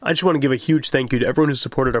I just want to give a huge thank you to everyone who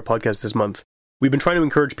supported our podcast this month. We've been trying to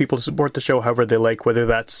encourage people to support the show however they like, whether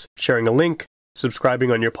that's sharing a link,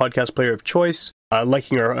 subscribing on your podcast player of choice,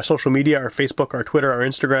 liking our social media, our Facebook, our Twitter, our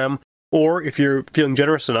Instagram, or if you're feeling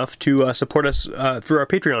generous enough to support us through our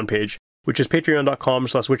Patreon page, which is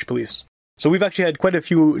patreon.com/witchpolice. So we've actually had quite a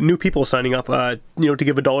few new people signing up, to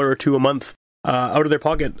give $1 or $2 a month out of their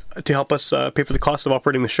pocket to help us pay for the cost of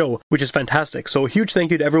operating the show, which is fantastic. So a huge thank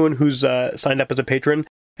you to everyone who's signed up as a patron,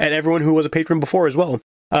 and everyone who was a patron before as well.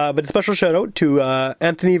 But a special shout out to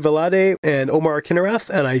Anthony Velade and Omar Kinnerath,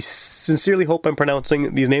 and I sincerely hope I'm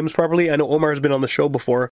pronouncing these names properly. I know Omar has been on the show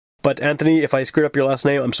before, but Anthony, if I screwed up your last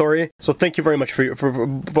name, I'm sorry. So thank you very much for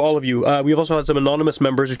all of you. We've also had some anonymous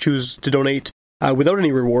members who choose to donate without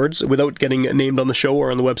any rewards, without getting named on the show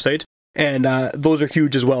or on the website, and those are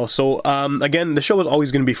huge as well. So again, the show is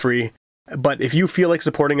always going to be free, but if you feel like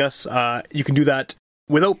supporting us, you can do that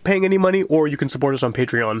without paying any money, or you can support us on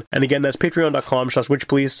Patreon. And again, that's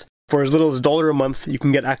patreon.com/witchpolice. For as little as $1 a month, you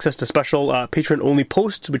can get access to special patron-only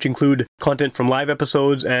posts, which include content from live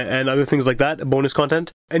episodes and other things like that, bonus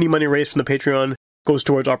content. Any money raised from the Patreon goes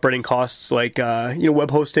towards operating costs like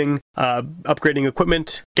web hosting, upgrading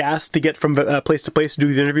equipment, gas to get from place to place to do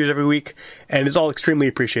these interviews every week, and it's all extremely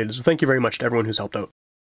appreciated. So thank you very much to everyone who's helped out.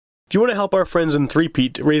 If you want to help our friends in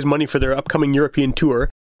Threepeat raise money for their upcoming European tour,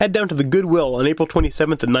 head down to the Goodwill on April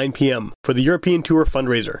 27th at 9 p.m. for the European Tour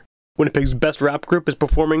fundraiser. Winnipeg's best rap group is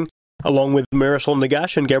performing, along with Marisol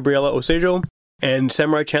Nagash and Gabriela Osejo, and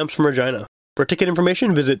Samurai Champs from Regina. For ticket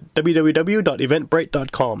information, visit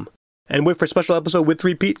www.eventbrite.com. And wait for a special episode with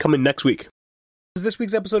Threepeat coming next week. This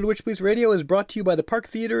week's episode of Witch Police Radio is brought to you by the Park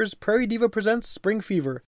Theatre's Prairie Diva Presents Spring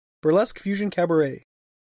Fever, Burlesque Fusion Cabaret.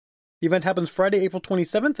 The event happens Friday, April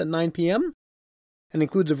 27th at 9 p.m., and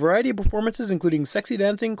includes a variety of performances including sexy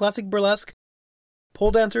dancing, classic burlesque, pole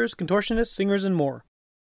dancers, contortionists, singers, and more.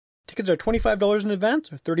 Tickets are $25 in advance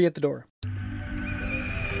or $30 at the door.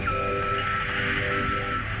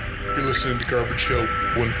 You're listening to Garbage Hill,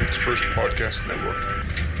 Winnipeg's first podcast network.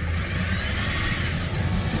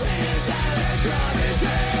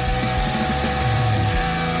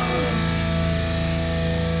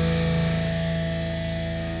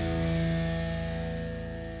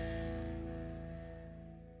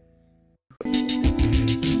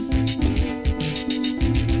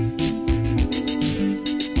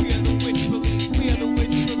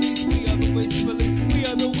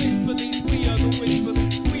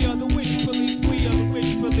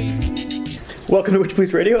 Welcome to Witch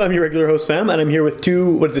Police Radio. I'm your regular host, Sam, and I'm here with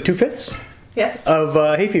two fifths? Yes. Of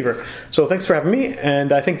hay fever. So thanks for having me,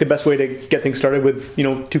 and I think the best way to get things started with,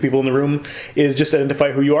 two people in the room is just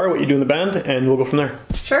identify who you are, what you do in the band, and we'll go from there.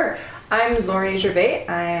 Sure. I'm Zori Gervais.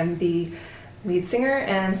 I am the lead singer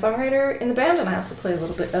and songwriter in the band, and I also play a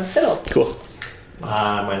little bit of fiddle. Cool.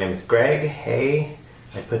 My name is Greg Hay.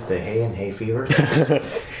 I put the hay in hay fever.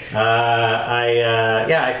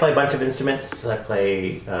 I play a bunch of instruments. I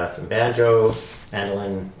play some banjo,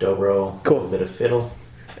 mandolin, dobro, cool. A little bit of fiddle.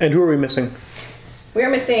 And who are we missing? We are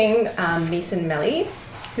missing Mason Melly,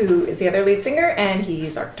 who is the other lead singer, and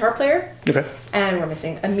he's our guitar player. Okay. And we're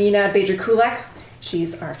missing Amina Bader-Kulak.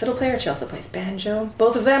 She's our fiddle player. She also plays banjo.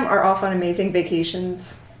 Both of them are off on amazing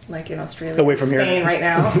vacations, like in Australia, away from Spain here right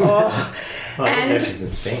now. Oh. I didn't know she's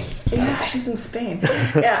in Spain. Yeah, she's in Spain.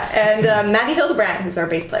 Yeah, and Maddie Hildebrand, who's our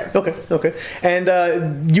bass player. Okay.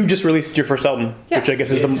 And you just released your first album, yes. Which I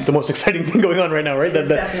guess is the most exciting thing going on right now, right?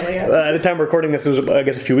 Definitely. At the time we're recording this, it was, I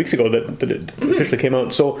guess, a few weeks ago that it officially came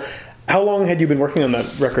out. So how long had you been working on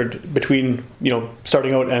that record between,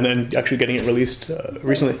 starting out and then actually getting it released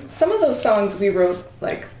recently? Some of those songs we wrote,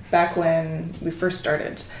 back when we first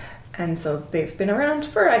started. And so they've been around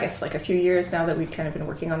for, I guess, a few years now that we've kind of been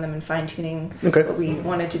working on them and fine-tuning what we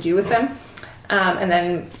wanted to do with them. And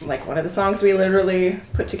then, one of the songs we literally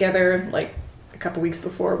put together, a couple weeks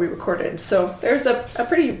before we recorded. So there's a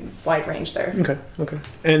pretty wide range there. Okay.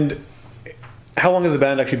 And how long has the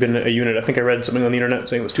band actually been a unit? I think I read something on the internet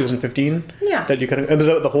saying it was 2015. Yeah. That you and was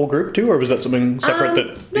that the whole group too, or was that something separate that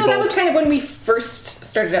evolved? No, that was kind of when we first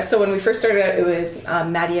started out. So when we first started out, it was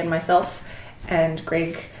Maddie and myself, and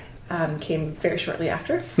Greg came very shortly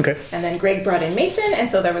after. Okay. And then Greg brought in Mason, and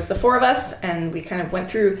so there was the four of us, and we kind of went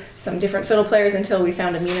through some different fiddle players until we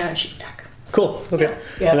found Amina, and she stuck. So, cool. Okay.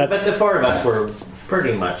 Yeah, but the four of us were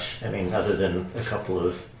pretty much, other than a couple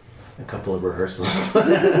of rehearsals,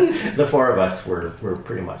 the four of us were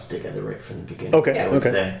pretty much together right from the beginning. Okay.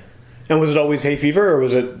 Okay. And was it always Hay Fever, or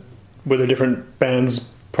were there different bands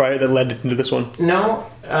prior that led into this one? No.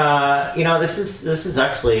 This is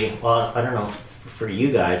actually, I don't know, for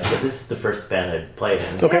you guys, but this is the first band I'd played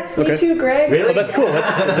in. Okay. Yes, me too, Greg. Really? Oh, that's cool.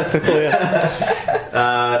 That's cool.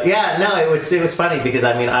 Yeah. No, it was funny because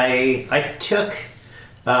I mean I took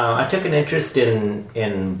an interest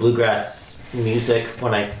in bluegrass music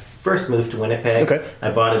when I first moved to Winnipeg. Okay.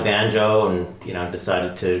 I bought a banjo and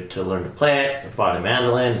decided to learn to play it. I bought a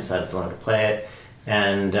mandolin, decided to learn to play it,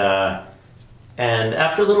 and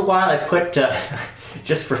after a little while I put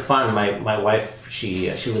just for fun. My wife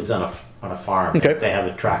she lives on a farm. Okay. They have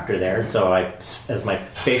a tractor there, and so as my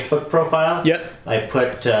Facebook profile, I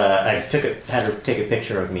put had her take a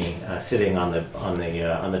picture of me sitting on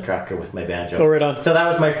the tractor with my banjo. Oh, right on. So that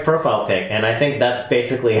was my profile pic, and I think that's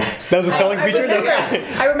basically That was a selling feature.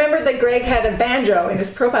 I remember that Greg had a banjo in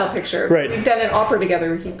his profile picture. Right. We'd done an opera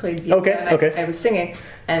together. He played viola, Okay, and okay. I was singing,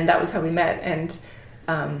 and that was how we met. And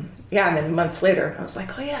and then months later, I was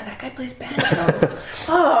like, oh yeah, that guy plays banjo.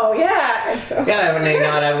 Oh yeah. And so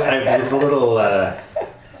I was a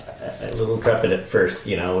little trepid at first,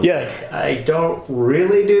 Yeah. Like, I don't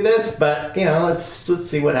really do this, but let's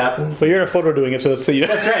see what happens. So you're in a photo doing it, so let's see.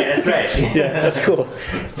 That's right. Yeah, that's cool.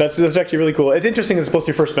 That's actually really cool. It's interesting it's supposed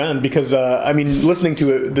to be your first band because listening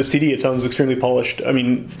to the CD, it sounds extremely polished. I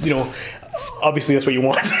mean, obviously that's what you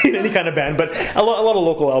want in any kind of band, but a lot of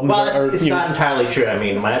local albums are. It's not entirely true. I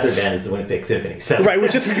mean, my other band is the Winnipeg Symphony, so right,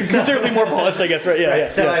 which is considerably more polished, I guess. Right? Yeah. Right.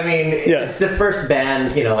 Yeah. So yeah. I mean, it's the first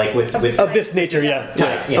band, like with of this nature. Yeah.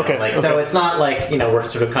 type, Okay. So it's not like we're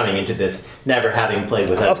sort of coming into this never having played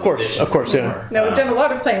with other Of course, musicians yeah. before. No, we've done a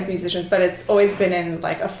lot of playing with musicians, but it's always been in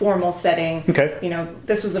like a formal setting. Okay.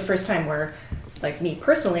 This was the first time where, like me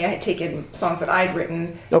personally, I had taken songs that I'd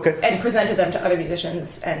written and presented them to other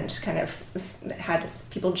musicians and kind of had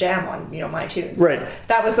people jam on, my tunes. Right.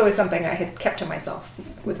 That was always something I had kept to myself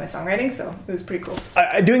with my songwriting, so it was pretty cool.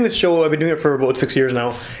 Doing this show, I've been doing it for about 6 years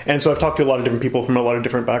now, and so I've talked to a lot of different people from a lot of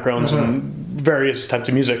different backgrounds and various types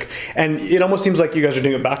of music, and it almost seems like you guys are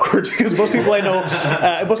doing it backwards because most people I know,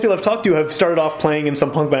 most people I've talked to have started off playing in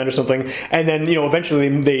some punk band or something, and then eventually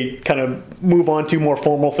they kind of move on to more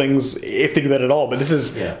formal things if they do that at all. But this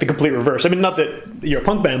is the complete reverse. I mean, not that you're a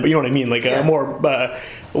punk band, but you know what I mean. Like more,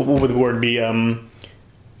 what would the word be? Well,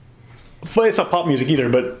 it's not pop music either,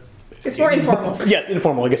 but it's more informal. Yes,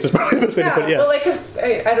 informal. I guess is probably the best way to put it. Yeah. Well, like, 'cause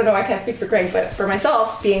I don't know, I can't speak for Greg, but for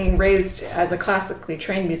myself, being raised as a classically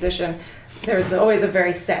trained musician, there's always a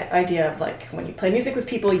very set idea of like when you play music with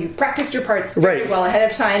people, you've practiced your parts very well ahead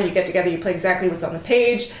of time. You get together, you play exactly what's on the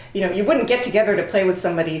page. You wouldn't get together to play with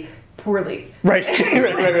somebody poorly. Right.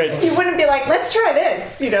 Right. You wouldn't be like, let's try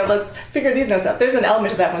this. Let's figure these notes out. There's an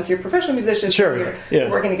element of that once you're a professional musician. Sure. You're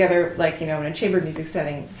working together, like in a chamber music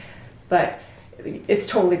setting, but it's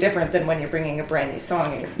totally different than when you're bringing a brand new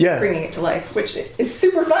song and you're bringing it to life, which is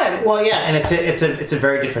super fun. Well, yeah, and it's a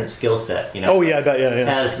very different skill set. Oh yeah, I bet. Yeah.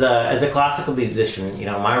 As a classical musician,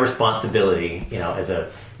 my responsibility,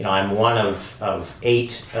 I'm one of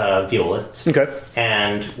 8 violists. Okay.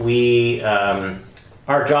 And we,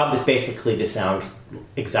 our job is basically to sound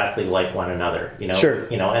exactly like one another. Sure.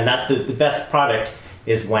 And that the best product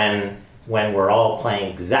is when we're all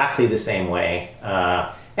playing exactly the same way.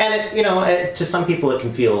 And to some people it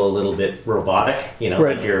can feel a little bit robotic,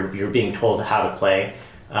 like you're being told how to play,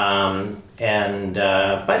 but at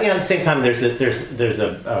the same time there's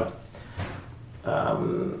a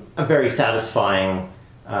very satisfying.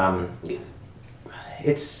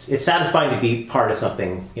 It's satisfying to be part of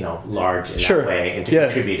something large in that way and to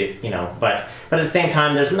contribute it, but at the same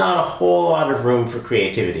time there's not a whole lot of room for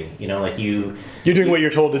creativity, like you're doing what you're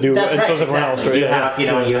told to do, and so is everyone else, right? You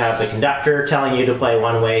have the conductor telling you to play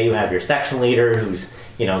one way. You have your section leader who's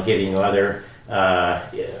giving you other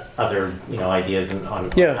ideas on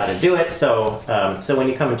how to do it. So when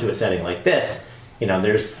you come into a setting like this,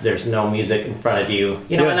 there's no music in front of you.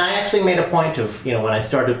 And I actually made a point of when I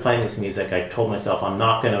started playing this music, I told myself I'm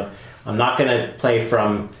not gonna play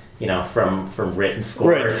from written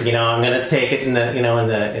scores. Right. I'm going to take it in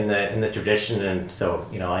the tradition, and so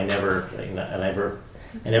I never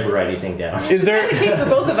write anything down. Is there the case for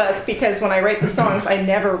both of us? Because when I write the songs, I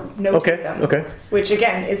never notate them. Okay. Which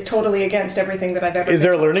again is totally against everything that I've ever. Is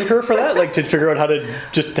there a learning curve for that? Like to figure out how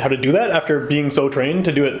to do that after being so trained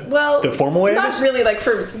to do it the formal way? Not really. Like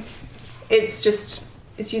it's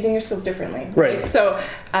using your skills differently. Right. So,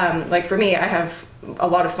 like for me, I have a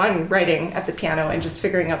lot of fun writing at the piano and just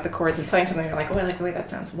figuring out the chords and playing something. You're like, oh, I like the way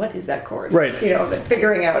that sounds. What is that chord? Right.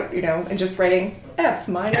 Figuring out, and just writing F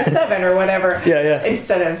minor 7 or whatever. Yeah.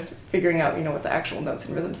 Instead of figuring out, what the actual notes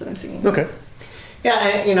and rhythms that I'm singing. Okay. Yeah,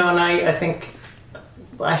 and I think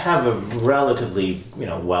I have a relatively,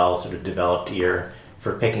 well sort of developed ear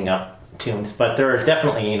for picking up tunes, but there are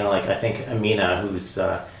definitely, I think Amina, who's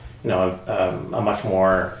a much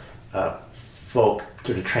more folk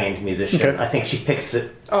sort of trained musician. Okay. I think she picks the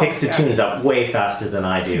tunes up way faster than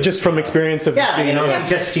I do. Just from experience of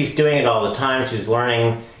she's doing it all the time. She's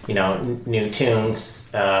learning new tunes.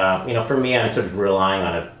 For me, I'm sort of relying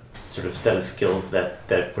on a sort of set of skills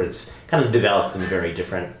that was kind of developed in a very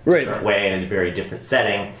different way and in a very different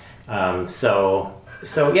setting.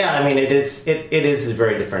 So yeah, I mean, it is a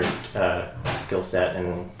very different skill set,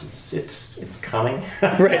 and it's coming.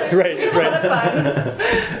 Right.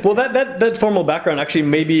 Well, that formal background actually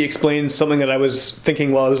maybe explains something that I was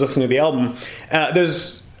thinking while I was listening to the album.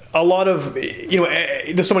 There's a lot of,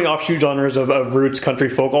 there's so many offshoot genres of roots, country,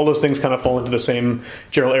 folk, all those things kind of fall into the same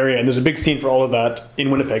general area, and there's a big scene for all of that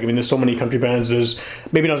in Winnipeg. I mean, there's so many country bands, there's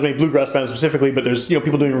maybe not as many bluegrass bands specifically, but there's,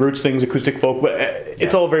 people doing roots things, acoustic folk, but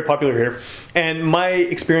it's all very popular here. And my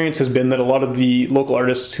experience has been that a lot of the local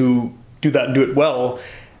artists who do that and do it well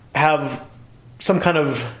have some kind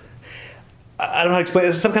of, I don't know how to explain it,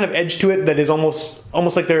 there's some kind of edge to it that is almost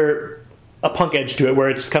like they're a punk edge to it, where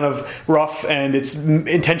it's kind of rough and it's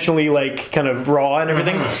intentionally like kind of raw and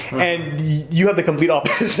everything. And you have the complete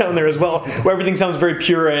opposite sound there as well, where everything sounds very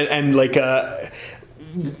pure and like I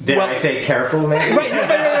say careful, maybe? Right.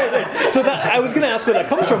 So that I was going to ask where that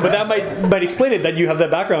comes from, but that might explain it, that you have that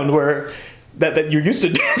background where that you're used to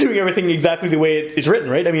doing everything exactly the way it's written,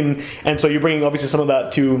 right? I mean, and so you're bringing obviously some of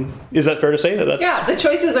that to. Is that fair to say that's? Yeah, the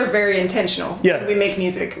choices are very intentional. Yeah, when we make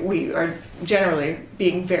music, we are generally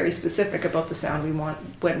being very specific about the sound we want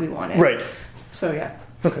when we want it. Right. So yeah.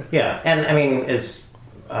 Okay. Yeah, and I mean, it's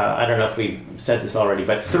I don't know if we said this already,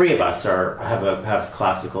 but three of us have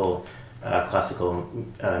classical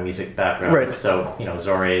music background. Right. So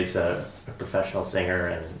Zore is a professional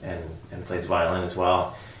singer and plays violin as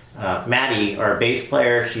well. Maddie, our bass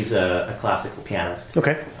player, she's a classical pianist.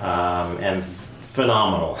 Okay. And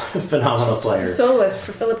phenomenal player. Soloist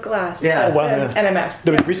for Philip Glass. Yeah. Oh, wow, NMF.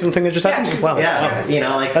 The recent thing that just happened? Wow. Yeah,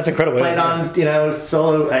 that's incredible. Played on,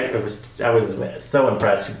 solo. I was so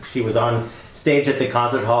impressed. She was on stage at the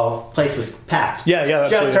concert hall. Place was packed. Yeah,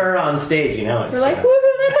 just absolutely. her on stage. We're like,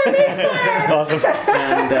 woohoo, that's our bass player. Awesome.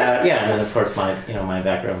 And then of course my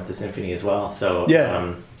background with the symphony as well. So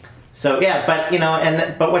yeah.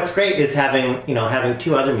 But what's great is having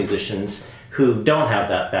two other musicians who don't have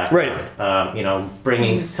that background, right.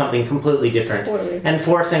 Bringing something completely different, totally. And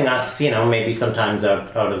forcing us, maybe sometimes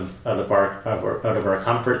out of our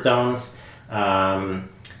comfort zones.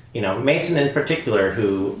 Mason in particular,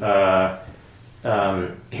 who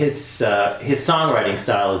his songwriting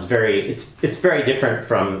style is very different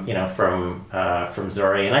from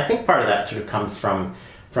Zore, and I think part of that sort of comes from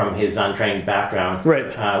his untrained background,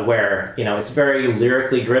 right? Where it's very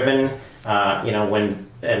lyrically driven.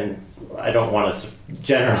 And I don't want to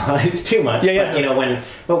generalize too much,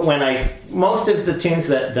 but when most of the tunes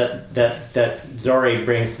that Zore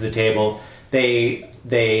brings to the table, they're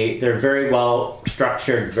very well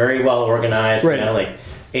structured, very well organized. Right. Like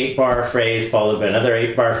 8-bar phrase followed by another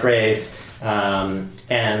 8-bar phrase,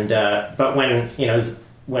 but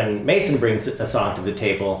when Mason brings a song to the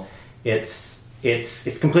table, it's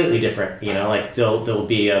completely different, like there'll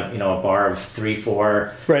be a bar of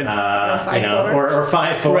 3/4, right? Or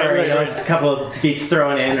 5/4, right. It's a couple of beats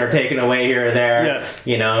thrown in or taken away here or there.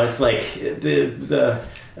 Yeah. It's like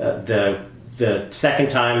the second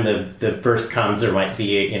time the verse comes, there might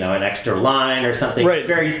be an extra line or something. Right. It's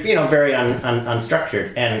very very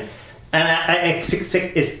unstructured, and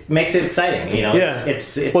it makes it exciting.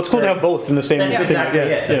 It's cool to have both in the same. That's thing. Exactly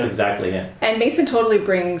it. That's exactly it. And Mason totally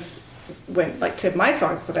brings, to my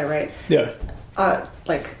songs that I write,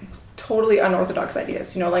 totally unorthodox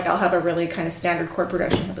ideas. I'll have a really kind of standard chord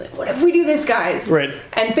progression. I'll be like, what if we do this, guys? Right.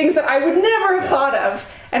 And things that I would never have thought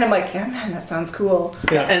of. And I'm like, yeah, man, that sounds cool.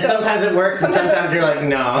 Yeah. And sometimes it works, and sometimes you're like,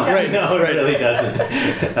 no, it really doesn't.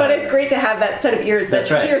 But it's great to have that set of ears that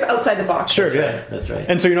hears outside the box. Sure, yeah. That's right.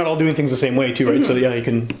 And so you're not all doing things the same way, too, right? Mm-hmm. So, you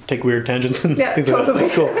can take weird tangents and things totally.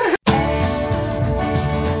 like that. That's cool.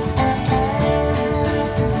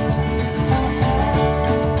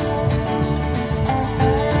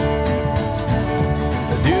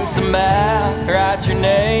 Write your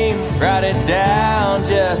name, write it down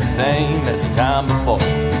just the same as the time before.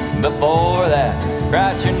 Before that,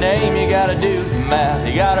 write your name, you gotta do some math,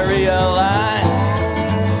 you gotta realign.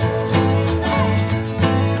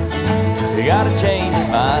 You gotta change your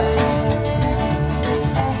mind.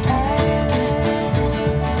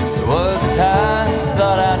 There was a time I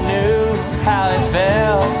thought I knew how it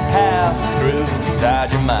felt, how to screw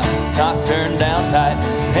inside your mind. Not turned down tight,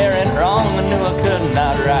 hair ain't wrong, I knew I could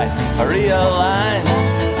not write. I realigned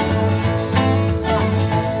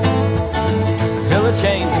till I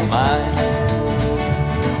changed my mind.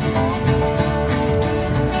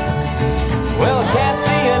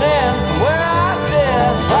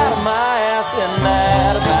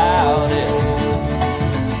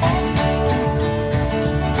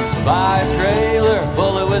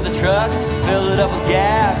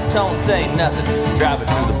 ain't nothing. Drive it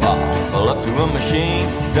to the bar, pull up to a machine,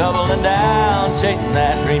 doubling down, chasing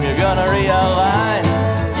that dream. You're gonna realign.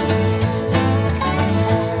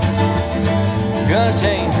 You're gonna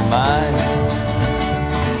change your mind.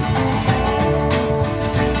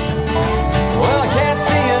 Well, I can't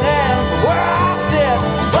see an end from where I sit.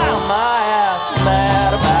 Blow my ass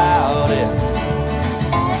mad about it.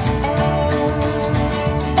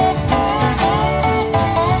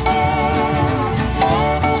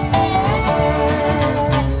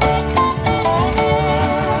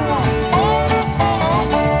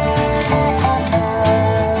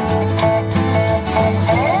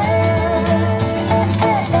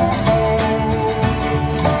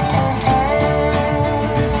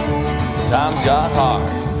 Times got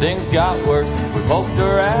hard, things got worse. We poked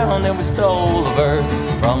around and we stole a verse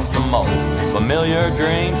from some old familiar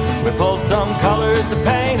dream. We pulled some colors to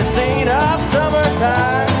paint a scene of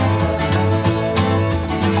summertime.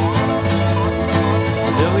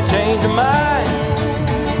 Till we changed our mind.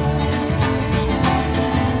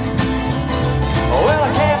 Well,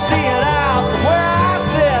 I can't see it out from where I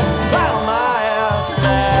sit. Well, my ass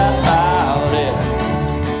mad about it.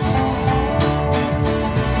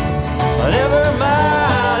 But never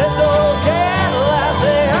mind, it's okay. The last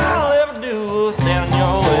thing I'll ever do is stand in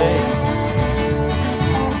your way.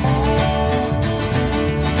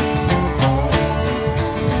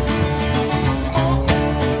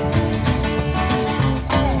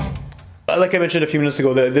 Like I mentioned a few minutes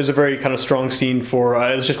ago, there's a very kind of strong scene for,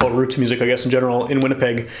 let's just call it roots music, I guess, in general, in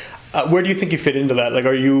Winnipeg. Where do you think you fit into that? Like,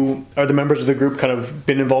 are the members of the group kind of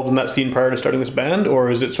been involved in that scene prior to starting this band, or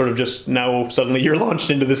is it sort of just now suddenly you're launched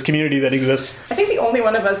into this community that exists? I think the only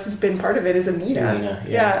one of us who's been part of it is Amina.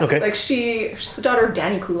 Yeah. Okay. Like she's the daughter of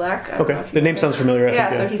Danny Kulak. Okay. The name sounds familiar, I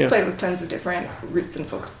think. So he's played with tons of different roots and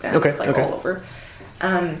folk bands, all over.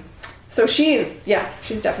 So she's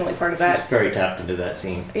definitely part of that. She's very tapped into that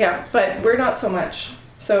scene. Yeah, but we're not so much.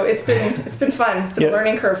 So it's been fun. It's been a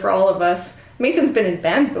learning curve for all of us. Mason's been in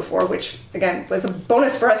bands before, which again was a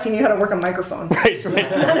bonus for us. He knew how to work a microphone. Right.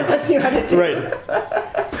 None of us knew how to do. Right.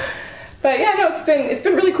 But yeah, no, it's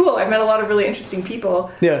been really cool. I've met a lot of really interesting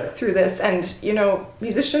people through this, and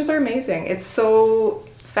musicians are amazing. It's so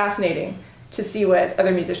fascinating to see what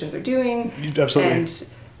other musicians are doing. Absolutely. And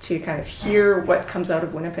to kind of hear what comes out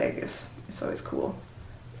of Winnipeg it's always cool.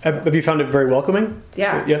 Have you found it very welcoming?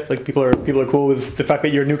 Yeah. Yeah, like people are cool with the fact that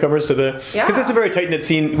you're newcomers to the... Because it's a very tight-knit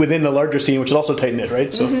scene within the larger scene, which is also tight-knit,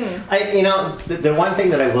 right? So, the one thing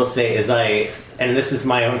that I will say is and this is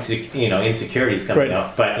my own, insecurities coming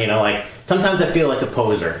up, but, like, sometimes I feel like a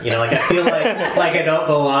poser, like I feel like I don't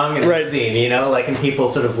belong in the scene, and people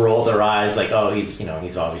sort of roll their eyes like, oh,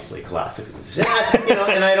 he's obviously a classical musician,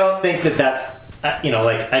 and I don't think that's...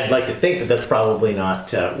 I'd like to think that that's probably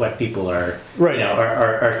not what people are,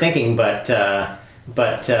 are thinking, but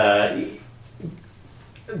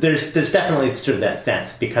there's definitely sort of that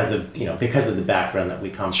sense because of the background that we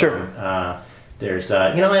come from. There's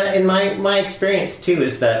in my experience too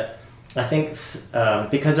is that I think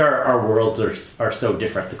because our worlds are so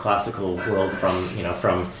different, the classical world from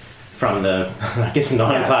the I guess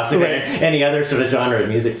non-classical any other sort of genre of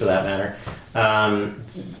music for that matter.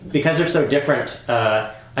 Because they're so different,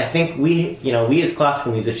 I think we as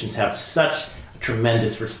classical musicians have such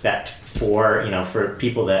tremendous respect for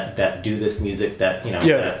people that do this music that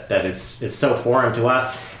that is so foreign to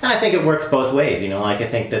us, and I think it works both ways. I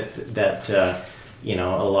think that a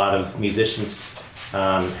lot of musicians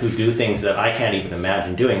who do things that I can't even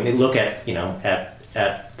imagine doing, they look at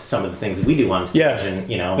some of the things that we do on stage, and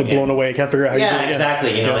they're blown away. Can't figure out how you do it.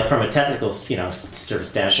 Exactly. Like from a technical, sort of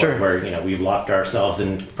standpoint, where we've locked ourselves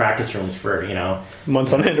in practice rooms for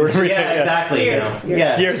months on end or whatever. Exactly. Years.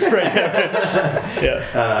 Years, right?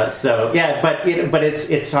 But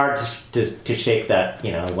it's hard to shake that.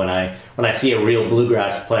 When I see a real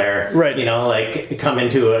bluegrass player, like come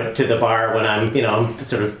into the bar when I'm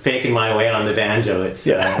sort of faking my way on the banjo. It's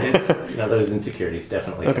those insecurities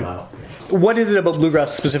definitely come out. What is it about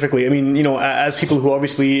bluegrass specifically? I mean, as people who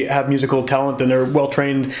obviously have musical talent and are well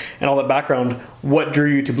trained and all that background, what drew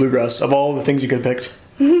you to bluegrass of all the things you could have picked?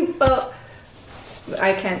 Well,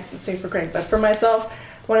 I can't say for Greg, but for myself,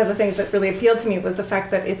 one of the things that really appealed to me was the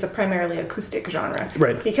fact that it's a primarily acoustic genre.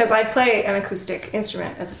 Right. Because I play an acoustic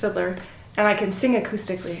instrument as a fiddler, and I can sing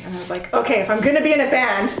acoustically. And I was like, okay, if I'm going to be in a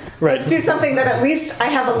band, let's do something that at least I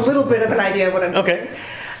have a little bit of an idea of what I'm doing.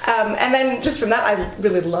 And then just from that, I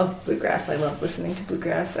really love bluegrass. I love listening to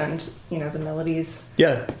bluegrass, and the melodies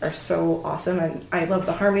are so awesome, and I love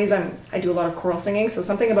the harmonies. I do a lot of choral singing, so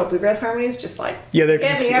something about bluegrass harmonies just like get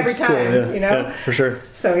me every time. Cool, yeah, for sure.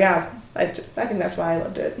 So I think that's why I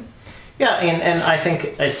loved it. Yeah, and I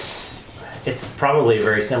think it's it's probably a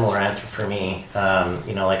very similar answer for me.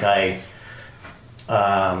 Like I,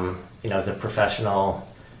 as a professional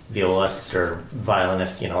violist or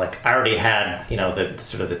violinist, like I already had, the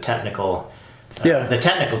sort of the technical, the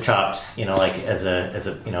technical chops, like as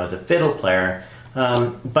a fiddle player.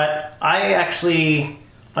 But I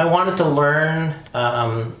wanted to learn.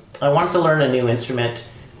 I wanted to learn a new instrument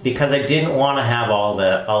because I didn't want to have all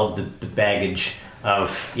of the baggage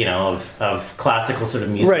of classical sort of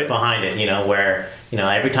music behind it. Where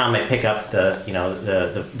every time I pick up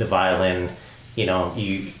the violin, I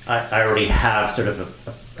already have sort of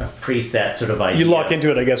a preset sort of idea. You lock into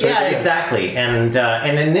it, I guess. Right? Yeah, exactly. And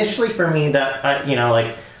initially for me, that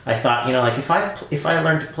I thought, if I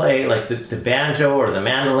learned to play like the banjo or the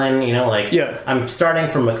mandolin, I'm starting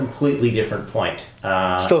from a completely different point.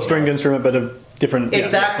 Still a stringed instrument, but a different.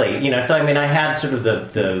 Exactly. So I mean, I had sort of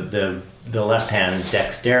the left hand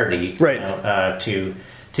dexterity, to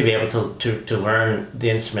be able to learn the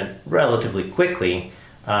instrument relatively quickly.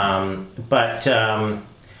 But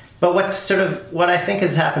what I think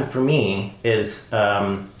has happened for me is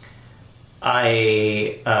I've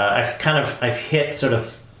hit sort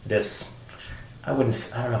of this. I don't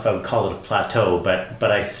know if I would call it a plateau,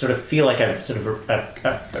 but I sort of feel like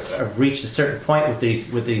I've reached a certain point with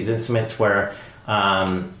these instruments where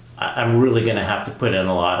I'm really going to have to put in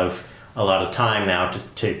a lot of time now to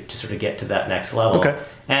sort of get to that next level. Okay.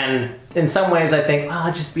 And in some ways, I think,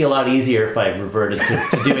 it'd just be a lot easier if I reverted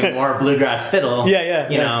to doing more bluegrass fiddle.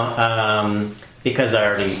 Because I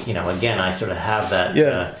already, again, I sort of have that.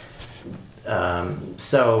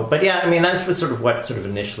 But yeah, I mean, that was sort of what sort of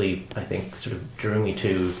initially, I think, sort of drew me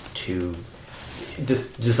to this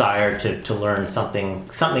desire to learn something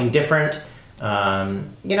different. And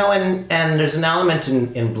there's an element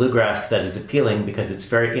in bluegrass that is appealing because it's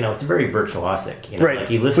very, it's very virtuosic. Right.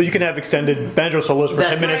 Like you listen. Well, you can have extended banjo solos for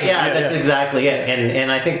 10 minutes. Right, that's exactly it.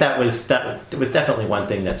 And I think that was definitely one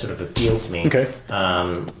thing that sort of appealed to me. Okay.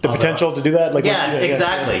 The potential to do that.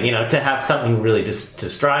 Exactly. To have something really just to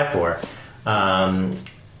strive for. I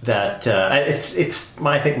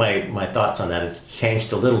think my thoughts on that has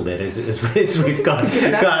changed a little bit as we've gone.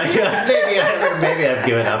 Maybe I've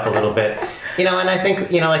given up a little bit. And I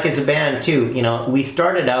think like as a band too. We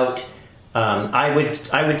started out.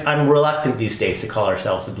 I'm reluctant these days to call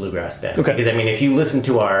ourselves a bluegrass band. Okay. Because I mean, if you listen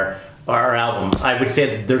to our album, I would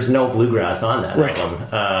say that there's no bluegrass on that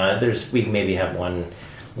album. We maybe have one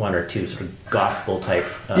or two sort of gospel type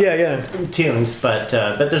tunes, but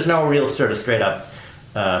there's no real sort of straight up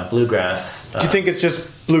bluegrass. Do you think it's just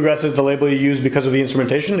bluegrass is the label you use because of the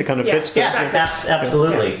instrumentation? It kind of fits.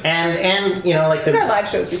 Absolutely. And like in our live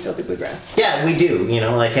shows, we still do bluegrass. Yeah, we do.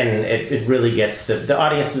 And it really gets the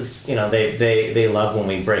audiences. They love when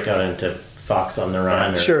we break out into Fox on the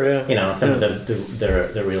Run. Or, some of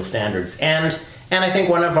the real standards. And I think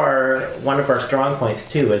one of our strong points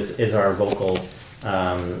too is our vocal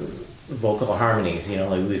harmonies.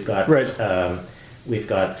 We've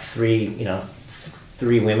got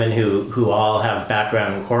three women who all have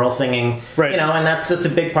background in choral singing, and that's a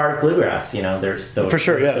big part of bluegrass. There's those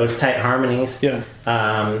those tight harmonies.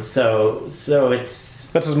 So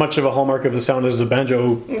that's as much of a hallmark of the sound as the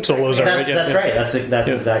banjo solos are. That's right. That's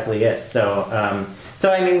exactly it. So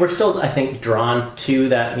I mean, we're still, I think, drawn to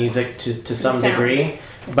that music to some degree,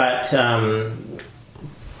 but I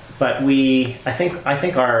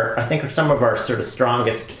think some of our sort of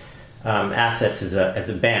strongest assets as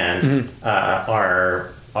a band are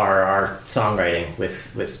our songwriting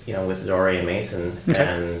with Zori and Mason,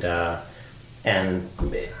 and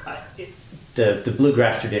the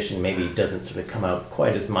bluegrass tradition maybe doesn't sort of come out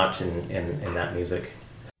quite as much in that music.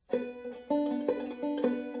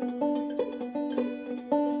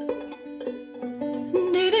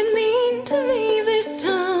 Didn't mean to leave this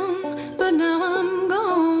town, but now I'm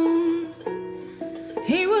gone.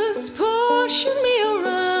 He was pushing me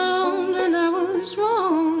around and I was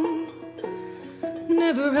wrong.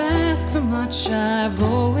 Never asked for much, I've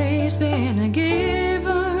always been a giver.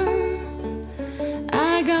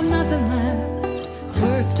 I got nothing left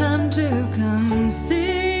worth time to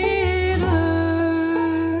consider.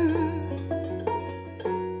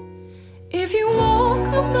 If you walk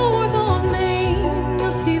up north on Main,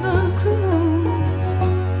 you'll see the clues.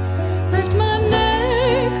 Left my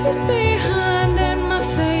necklace behind and my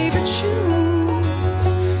favorite shoes.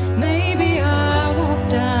 Maybe I walked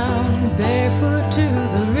down barefoot to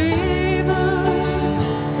the river.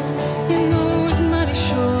 In those muddy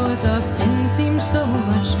shores, our sin seems so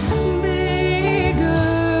much bigger.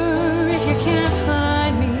 If you can't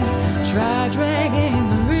find me, try dragging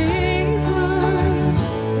the river.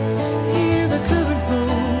 Hear the current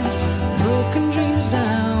rolls, broken dreams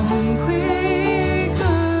down quick.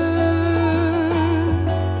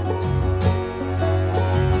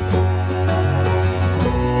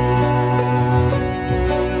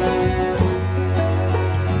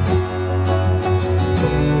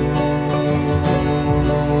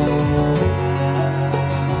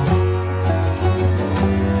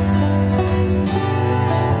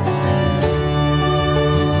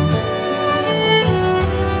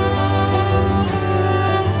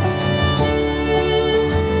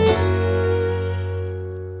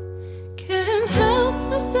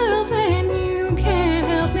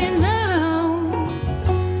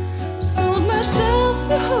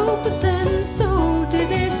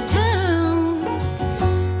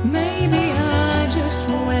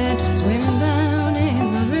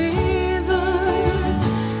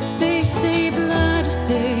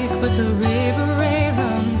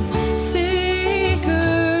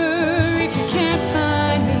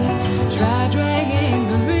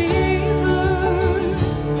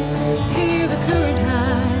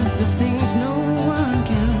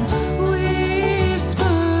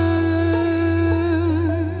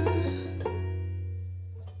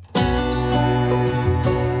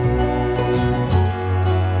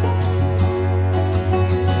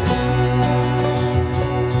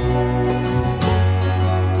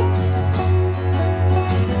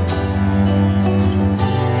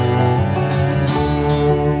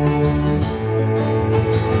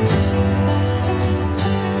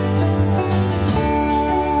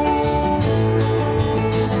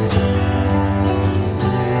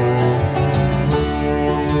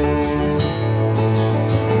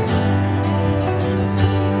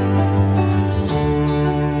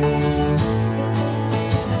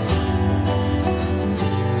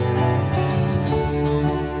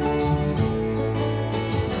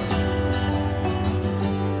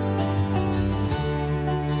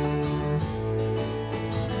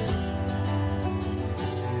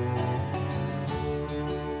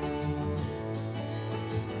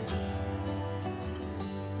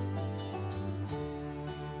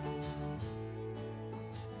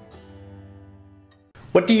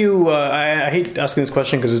 What do you? I hate asking this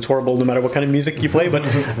question because it's horrible, no matter what kind of music you play. But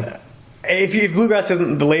if bluegrass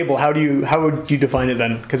isn't the label, how would you define it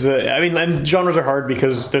then? Because and genres are hard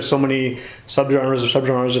because there's so many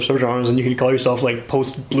subgenres, and you can call yourself like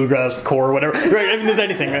post bluegrass, core, whatever. Right? I mean, there's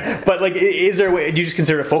anything. Right? But like, is there a way? Do you just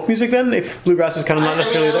consider it folk music then? If bluegrass is kind of not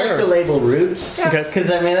necessarily I like the label roots, because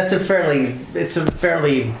that's a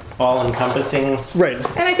fairly all-encompassing. Right.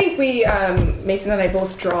 And I think we, Mason and I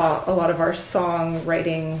both draw a lot of our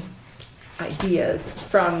songwriting ideas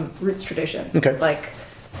from roots traditions. Okay. Like,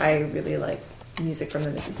 I really like music from the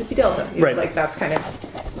Mississippi Delta. Right. Like, that's kind of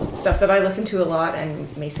stuff that I listen to a lot, and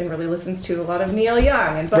Mason really listens to a lot of Neil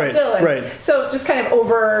Young and Bob Dylan. Right. So just kind of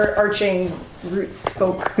overarching roots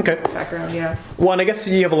folk background, yeah. Well, and I guess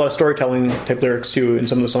you have a lot of storytelling type lyrics too in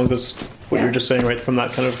some of the songs. That's what you were just saying, right? From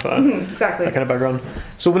that kind of exactly that kind of background.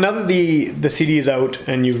 So now that the CD is out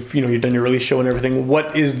and you've done your release show and everything,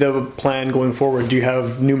 what is the plan going forward? Do you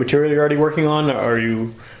have new material you're already working on? Or are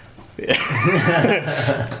you?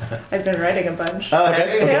 I've been writing a bunch. Oh,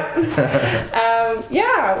 okay.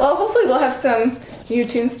 Yeah. Well, hopefully we'll have some new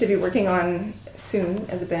tunes to be working on soon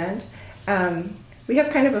as a band. We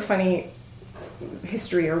have kind of a funny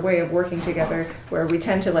history or way of working together where we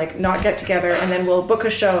tend to like not get together and then we'll book a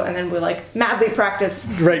show and then we'll like madly practice.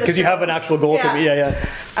 Right, because you have an actual goal to be.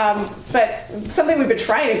 But something we've been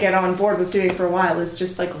trying to get on board with doing for a while is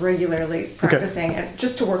just like regularly practicing and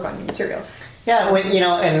just to work on new material. Yeah,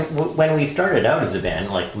 when we started out as a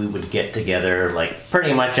band, like we would get together like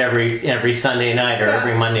pretty much every Sunday night or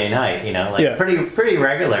every Monday night, pretty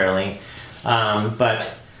regularly.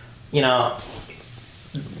 But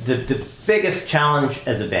the biggest challenge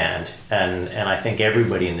as a band, and I think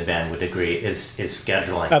everybody in the band would agree, is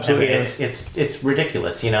scheduling. Absolutely, I mean, it's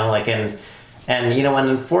ridiculous, and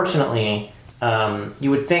unfortunately.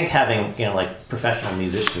 You would think having like professional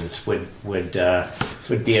musicians would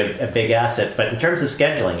be a big asset, but in terms of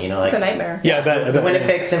scheduling, it's a nightmare. Yeah, I bet. The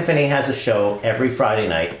Winnipeg Symphony has a show every Friday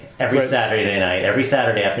night, every Saturday night, every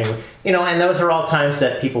Saturday afternoon. And those are all times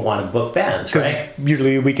that people want to book bands, right?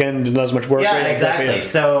 Usually weekend and not as much work. Yeah, right? exactly.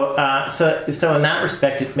 Yeah. So in that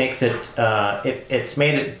respect, it makes it's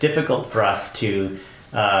made it difficult for us to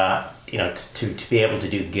to be able to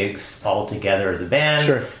do gigs all together as a band.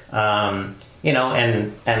 Sure.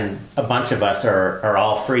 And a bunch of us are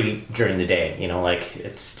all free during the day. Like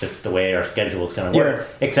it's just the way our schedule is going to work.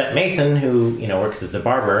 Yeah. Except Mason, who works as a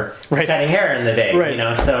barber, cutting hair in the day. Right.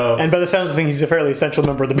 So and by the sounds of things, he's a fairly essential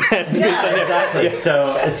member of the band. Yeah, exactly.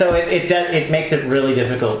 Yeah. So it makes it really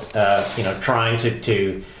difficult. Trying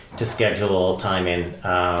to schedule time in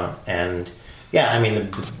the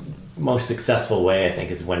most successful way, I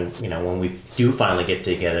think, is when we do finally get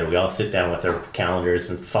together, we all sit down with our calendars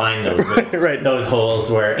and find those those holes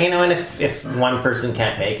where and if one person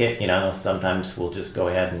can't make it, sometimes we'll just go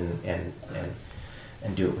ahead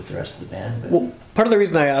and do it with the rest of the band. But. Well, part of the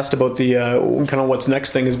reason I asked about the kind of what's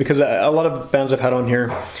next thing is because a lot of bands I've had on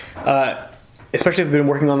here, especially if they've been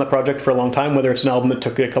working on the project for a long time, whether it's an album that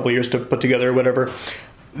took a couple of years to put together or whatever,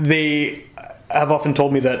 they have often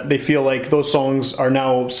told me that they feel like those songs are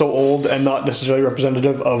now so old and not necessarily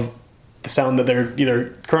representative of the sound that they're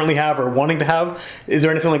either currently have or wanting to have. Is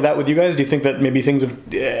there anything like that with you guys? Do you think that maybe things have,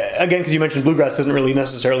 again, because you mentioned bluegrass isn't really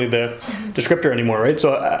necessarily the descriptor anymore, right?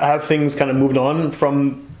 So have things kind of moved on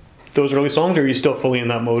from those early songs, or are you still fully in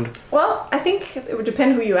that mode? Well, I think it would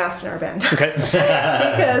depend who you asked in our band. Okay.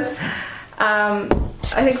 Because I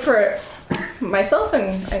think for myself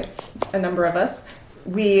and a number of us,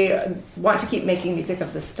 we want to keep making music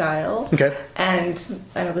of this style. Okay. And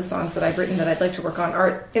I know the songs that I've written that I'd like to work on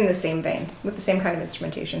are in the same vein, with the same kind of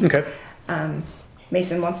instrumentation. Okay.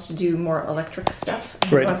 Mason wants to do more electric stuff.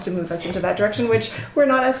 He wants to move us into that direction, which we're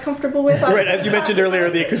not as comfortable with. Right, as you mentioned earlier,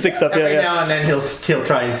 the acoustic stuff. Every now and then he'll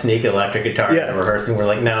try and sneak electric guitar in rehearsing. We're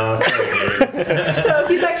like, no. So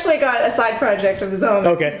he's actually got a side project of his own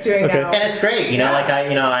that he's doing now, and it's great.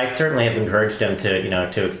 I certainly have encouraged him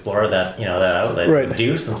to explore that that outlet, and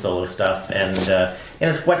do some solo stuff. And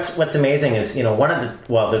it's what's amazing is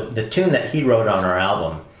the tune that he wrote on our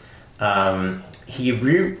album. He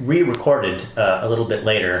re-recorded a little bit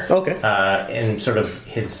later, in sort of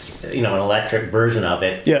his an electric version of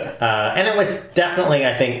it. Yeah, and it was definitely,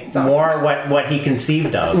 I think, more what he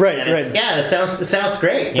conceived of. Right. Yeah, it sounds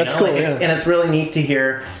great. That's cool. and it's really neat to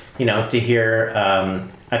hear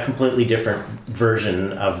a completely different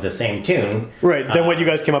version of the same tune. Right, than what you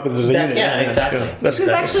guys came up with as a unit. Yeah, exactly. That's He's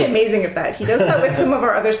actually amazing at that. He does that with some of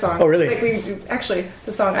our other songs. Oh, really? Like we do, actually,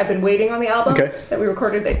 the song I've Been Waiting on the album that we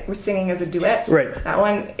recorded that we're singing as a duet. Right. That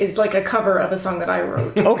one is like a cover of a song that I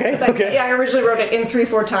wrote. Okay, okay. Yeah, I originally wrote it in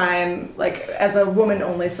 3/4 time, like as a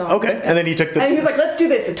woman-only song. Okay, and then he took the... And he was like, let's do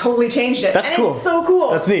this. It totally changed it. That's and cool. It's so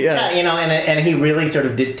cool. That's neat, yeah. Yeah, and he really sort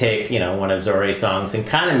of did take, one of Zori's songs and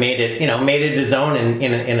kind of made it his own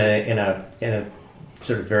in a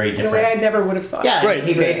sort of very different... In a way I never would have thought. Yeah, right.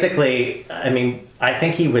 He basically, I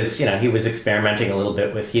think he was, he was experimenting a little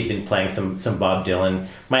bit with, he'd been playing some Bob Dylan.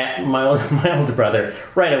 My older brother,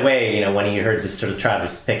 right away, when he heard this sort of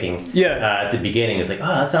Travis picking at the beginning, was like, oh,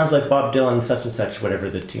 that sounds like Bob Dylan, such and such, whatever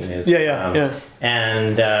the tune is.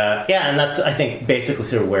 And that's, I think, basically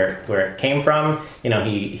sort of where it came from.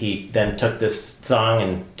 He then took this song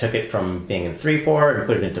and took it from being in 3/4 and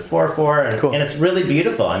put it into 4/4, and it's really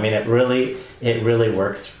beautiful. I mean, it really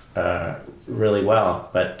works really well.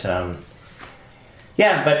 But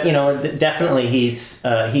definitely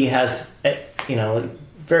he has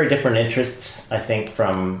very different interests, I think,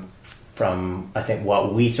 from I think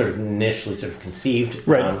what we sort of initially sort of conceived.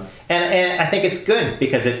 Right. And I think it's good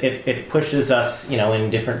because it pushes us,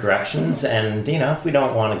 in different directions. And, if we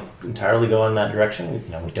don't want to entirely go in that direction, we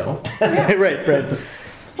don't. Right.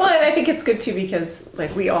 Well, and I think it's good too because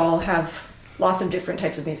like we all have lots of different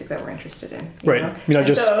types of music that we're interested in. Right. You're not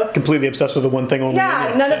just completely obsessed with the one thing only.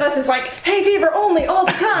 Yeah, none of us is like, hey, Fever only all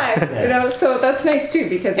the time. So that's nice too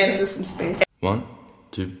because it gives us some space. 1,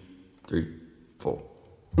 2, 3, 4.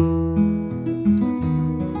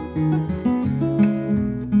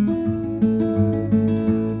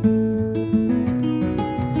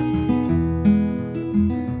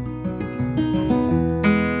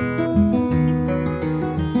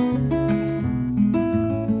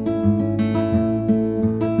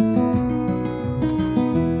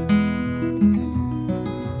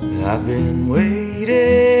 I've been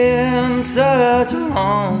waiting such a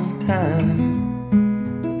long time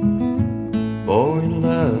for your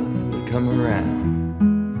love to come around.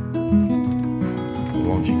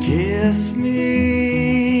 Won't you kiss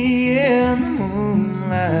me in the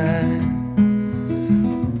moonlight,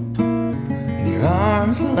 in your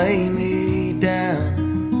arms lay me down?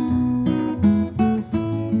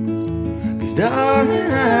 'Cause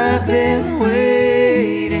darling, I've been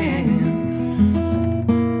waiting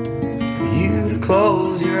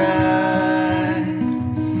close your eyes.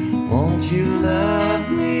 Won't you love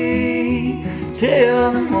me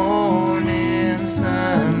till the morning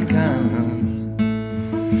sun comes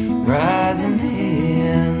rising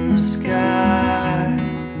in the sky?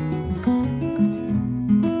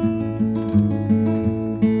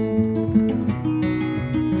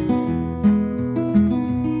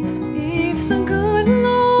 If the good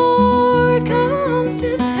Lord comes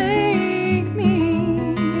to take me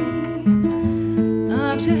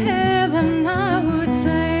up to heaven, I would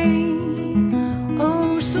say,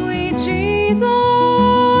 oh sweet Jesus,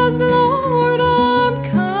 Lord, I'm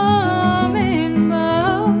coming,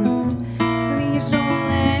 but please don't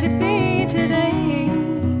let it be today.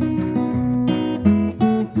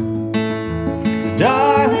 'Cause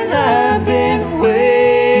darling, I've been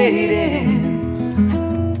waiting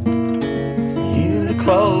for you to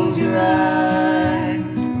close your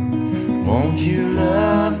eyes. Won't you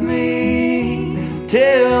love me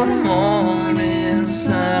till the morning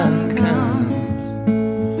sun comes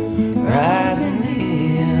rising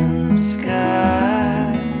in the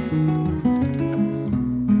sky?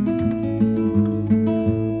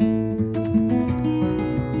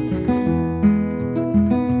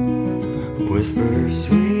 Whisper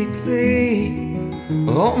sweetly,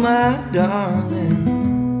 oh my darling,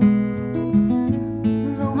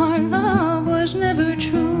 Though our love was never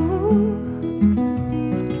true,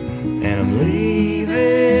 and I'm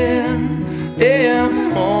leaving in the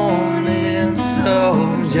morning,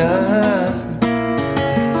 so just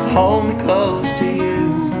hold me close to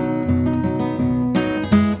you.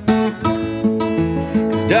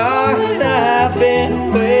 'Cause darling, I've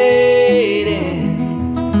been waiting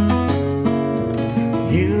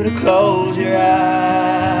for you to close your eyes.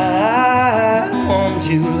 Won't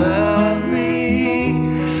you love me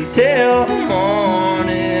till the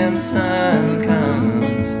morning sun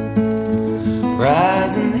comes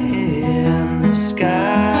rising in the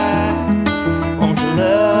sky? Won't you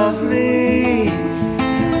love me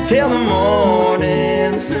till the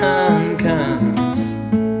morning sun comes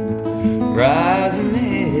rising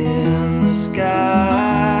in the sky?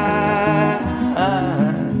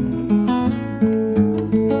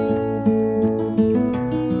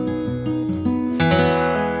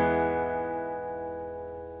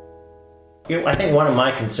 I think one of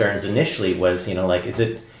my concerns initially was, like, is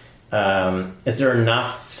there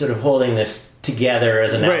enough sort of holding this together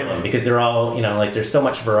as an album, because they're all, like, there's so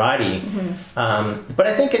much variety. But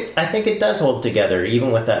I think it does hold together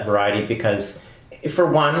even with that variety, because for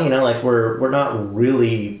one, like, we're not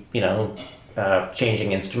really,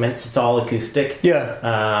 changing instruments. It's all acoustic.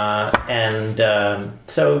 Yeah.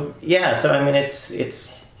 So I mean,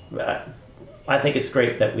 it's I think it's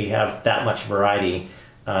great that we have that much variety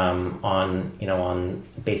on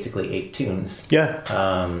basically 8 tunes. Yeah.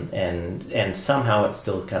 And somehow it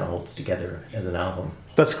still kind of holds together as an album.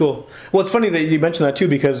 That's cool. Well, it's funny that you mentioned that too,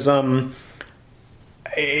 because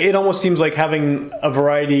it almost seems like having a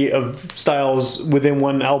variety of styles within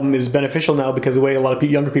one album is beneficial now, because the way a lot of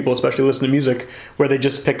younger people especially listen to music, where they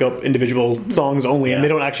just pick up individual songs only, and they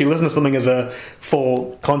don't actually listen to something as a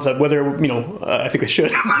full concept, whether, I think they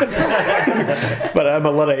should. But I'm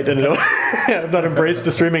a Luddite and I've not embraced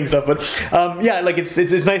the streaming stuff. But like it's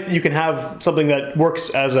nice that you can have something that works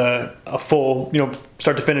as a full,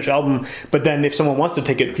 start to finish album, but then if someone wants to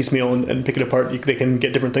take it piecemeal and pick it apart, they can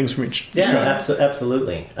get different things from each. Yeah, absolutely.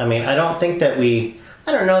 I mean, I don't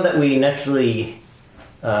know that we necessarily,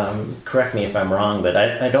 correct me if I'm wrong, but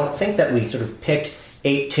I don't think that we sort of picked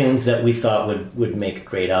 8 tunes that we thought would make a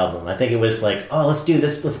great album. I think it was like, oh, let's do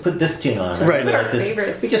this, let's put this tune on. Right. Our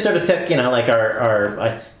favorites. We just sort of took, like our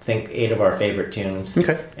I think 8 of our favorite tunes.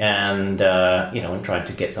 Okay. And, and tried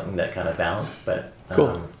to get something that kind of balanced, but...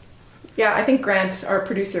 Cool. Yeah, I think Grant, our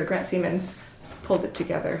producer, Grant Siemens, pulled it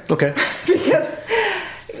together. Okay. Because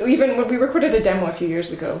even when we recorded a demo a few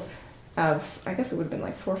years ago of, I guess it would have been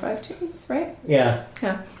like 4 or 5 tunes, right? Yeah.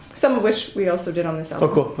 Yeah. Some of which we also did on this album.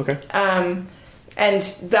 Oh, cool. Okay. And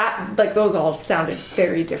that, like, those all sounded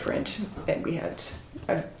very different, and we had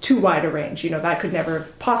too wide a range. That could never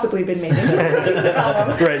have possibly been made into a cohesive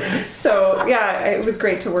album. Right. So, yeah, it was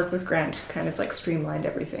great to work with Grant, kind of like streamlined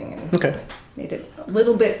everything and made it a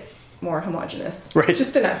little bit more homogenous. Right.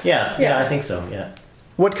 Just enough. Yeah, I think so, yeah.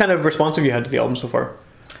 What kind of response have you had to the album so far?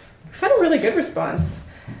 We've had a really good response.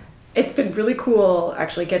 It's been really cool,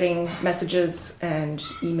 actually, getting messages and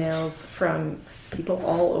emails from people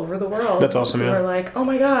all over the world. That's awesome, who yeah. are like, oh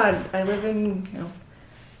my God, I live in,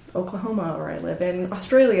 Oklahoma, or I live in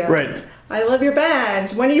Australia. Right. I love your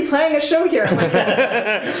band. When are you playing a show here? I'm like,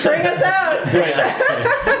 bring us out. Right.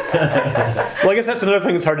 Well, I guess that's another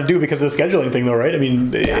thing that's hard to do because of the scheduling thing, though, right? I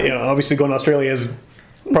mean, obviously going to Australia is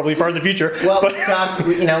probably far in the future. Well,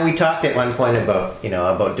 we talked at one point about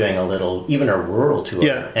doing even a rural tour.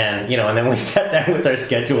 Yeah. And and then we sat down with our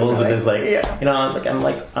schedules, and it was like,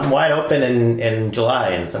 I'm wide open in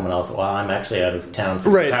July, and someone else, well, I'm actually out of town for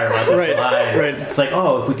the entire month of July. Right. It's like,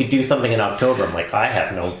 oh, if we could do something in October. I'm like, I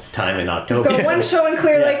have no time in October. Got one show in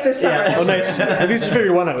Clear Lake this summer. Oh, nice. At least you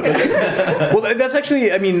figure one out. Well, that's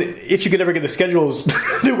actually, I mean, if you could ever get the schedules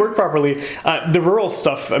to work properly, the rural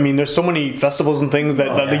stuff, I mean, there's so many festivals and things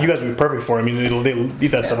that you guys would be perfect for. I mean, they'll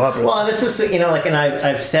eat that stuff up. Well, this is, and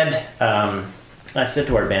I've said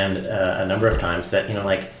to our band a number of times that,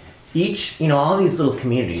 each, all these little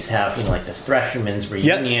communities have, like the Threshermen's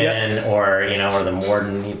Reunion, or the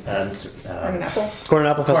Morden Corn and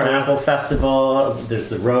Apple Festival. There's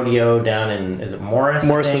the rodeo down in, is it Morris?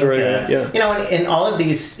 Morris's rodeo, yeah. And all of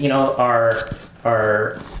these,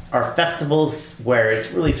 are festivals where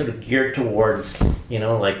it's really sort of geared towards,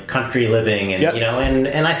 like country living, and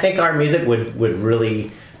and I think our music would really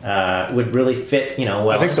fit, well,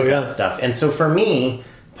 I think so, yeah. that stuff. And so for me,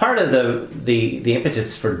 part of the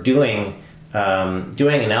impetus for doing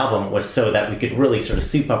an album was so that we could really sort of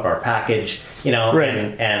soup up our package,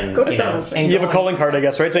 and go to some of those places. You have a calling card, I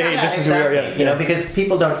guess, right? Say, hey, this is who we are. Yeah. Because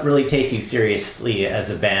people don't really take you seriously as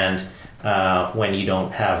a band. When you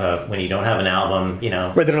don't have an album,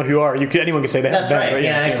 Right, they don't know who you are. Anyone can say that. That's right.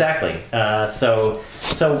 Yeah, exactly. So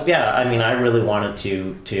yeah. I mean, I really wanted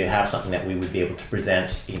to have something that we would be able to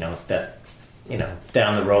present. That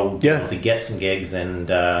down the road, be able to get some gigs and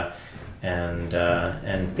yeah.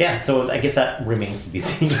 So I guess that remains to be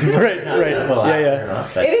seen. Right.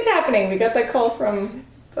 It is happening. We got that call from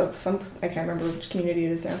some. I can't remember which community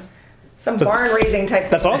it is now. Some barn raising type.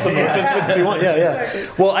 That's awesome. That's what we want. Yeah.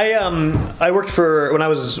 Exactly. Well, I worked when I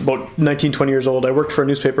was about 19, 20 years old. I worked for a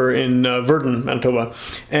newspaper in Virden, Manitoba,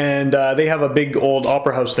 and they have a big old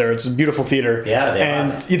opera house there. It's a beautiful theater. Yeah, they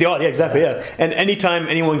are. Yeah, exactly. Yeah. And anytime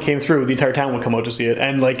anyone came through, the entire town would come out to see it.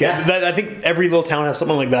 And I think every little town has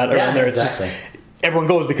something like that around there. It's exactly. just. Everyone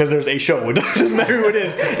goes because there's a show. It doesn't matter who it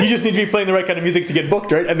is. You just need to be playing the right kind of music to get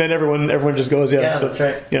booked, right? And then everyone just goes. Yeah, that's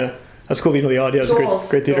right. Yeah. That's cool. You know the Odd. Yeah, it's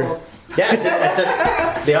great theater. Goals. Yeah,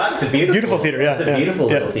 the Odd's a beautiful theater. Yeah, it's a beautiful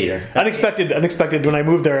little theater. Unexpected. When I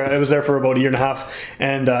moved there, I was there for about a year and a half,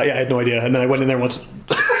 and I had no idea. And then I went in there once.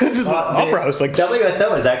 This is an opera house. Like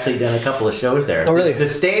WSO has actually done a couple of shows there. Oh, really? The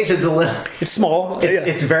stage is a little. It's small.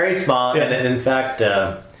 It's very small, and in fact,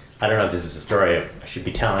 I don't know if this is a story I should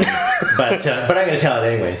be telling, but I'm going to tell it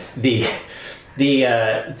anyways. The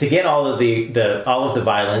to get all of the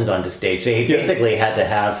violins onto stage, they basically had to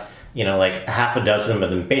have like half a dozen of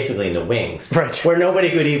them basically in the wings, right, where nobody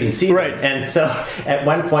could even see right. them. And so at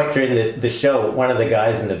one point during the show, one of the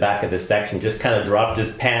guys in the back of the section just kind of dropped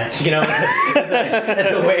his pants,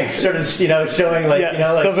 as a way of sort of showing like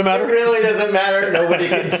doesn't matter. It really doesn't matter. Nobody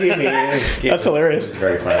can see me. That's hilarious. It's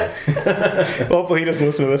very funny. Well, hopefully he doesn't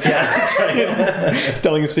listen to this. Yeah,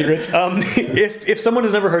 telling his secrets. If someone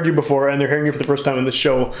has never heard you before and they're hearing you for the first time on this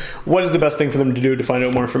show, what is the best thing for them to do to find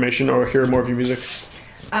out more information or hear more of your music?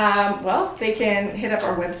 Well, they can hit up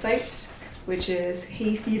our website, which is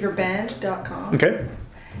hayfeverband.com. Okay.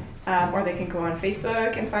 Or they can go on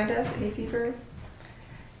Facebook and find us at Hay Fever.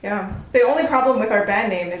 Yeah. The only problem with our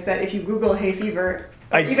band name is that if you Google Hay Fever,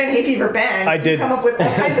 even Hay Fever Band, you come up with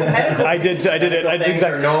all kinds of medical I did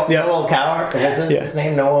exactly. Noel Coward, is his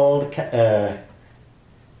name? Noel.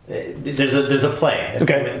 There's a play.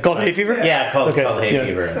 Okay, called Hay Fever. Yeah, called Hay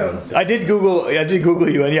Fever. So, I did Google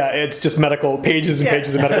you, and it's just medical pages and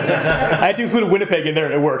pages of medical stuff. I had to include Winnipeg in there,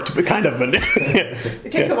 and it worked, but kind of. But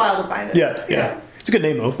it takes a while to find it. Yeah. It's a good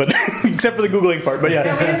name though, but except for the Googling part. But we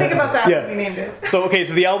didn't think about that when we named it. So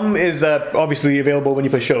the album is obviously available when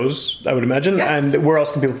you play shows, I would imagine. Yes. And where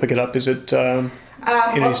else can people pick it up? Is it in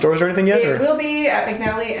any stores or anything yet? It will be at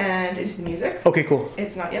McNally and Into the Music. Okay, cool.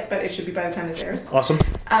 It's not yet, but it should be by the time this airs. Awesome.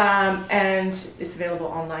 And it's available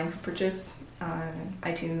online for purchase on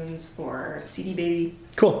iTunes or CD Baby.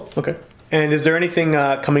 Cool. Okay. And is there anything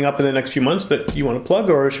coming up in the next few months that you want to plug,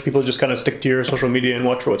 or should people just kind of stick to your social media and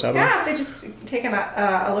watch for what's happening? Yeah, if they just take a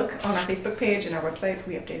look on our Facebook page and our website,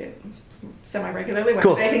 we update it semi-regularly when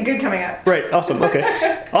there's anything good coming up. Right. Awesome. Okay.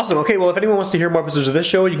 Awesome. Okay. Well, if anyone wants to hear more episodes of this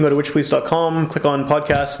show, you can go to witchpolice.com, click on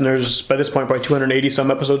podcasts, and there's, by this point, probably 280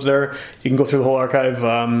 some episodes there. You can go through the whole archive.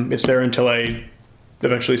 It's there until I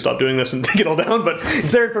eventually stop doing this and take it all down, but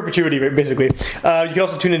it's there in perpetuity, basically. You can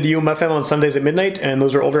also tune into UMFM on Sundays at midnight, and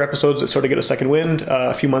those are older episodes that sort of get a second wind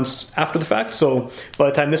a few months after the fact. So by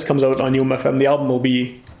the time this comes out on UMFM, the album will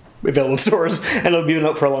be available in stores, and it'll be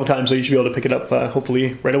out for a long time, so you should be able to pick it up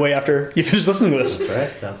hopefully right away after you finish listening to this. That's right.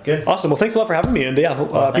 Sounds good. Awesome. Well, thanks a lot for having me, and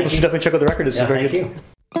people should definitely check out the record. It's very good. Thank you.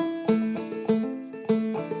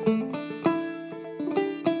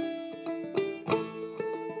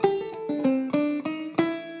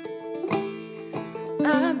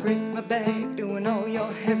 I break my back doing all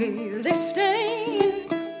your heavy lifting.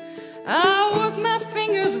 I work my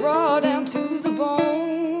fingers raw down to the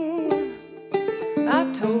bone.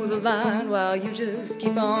 I toe the line while you just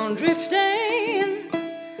keep on drifting.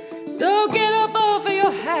 So get up off of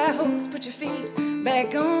your house, put your feet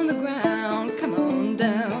back on the ground. Come on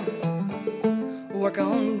down, work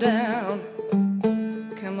on down.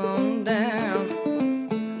 Come on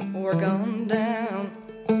down, work on down.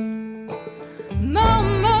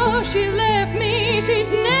 Mama, she left me, she's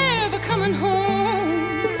never coming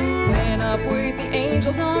home. Ran up with the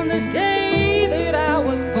angels on the day that I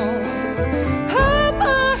was born.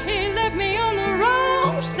 Papa, he left me on the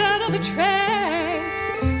wrong side of the tracks.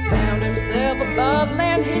 Found himself a bottle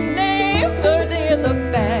and he never did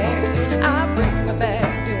look back. I break my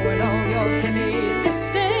back doing all your heavy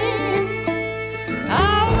lifting. I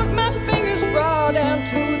work my fingers raw down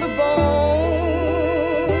to the bone.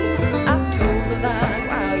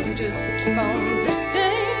 Just keep on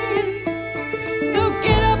drifting. So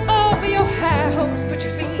get up off of your house, put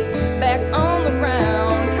your feet back on the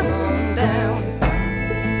ground. Come on down,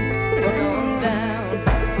 work on down.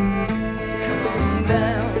 Come on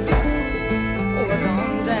down, work on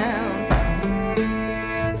down.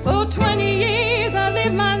 For 20 years I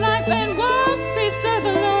lived my life and walked this earth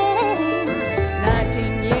alone.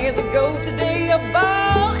 19 years ago today a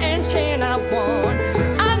ball and chain I won.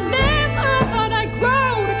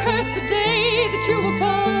 You were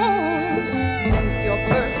born.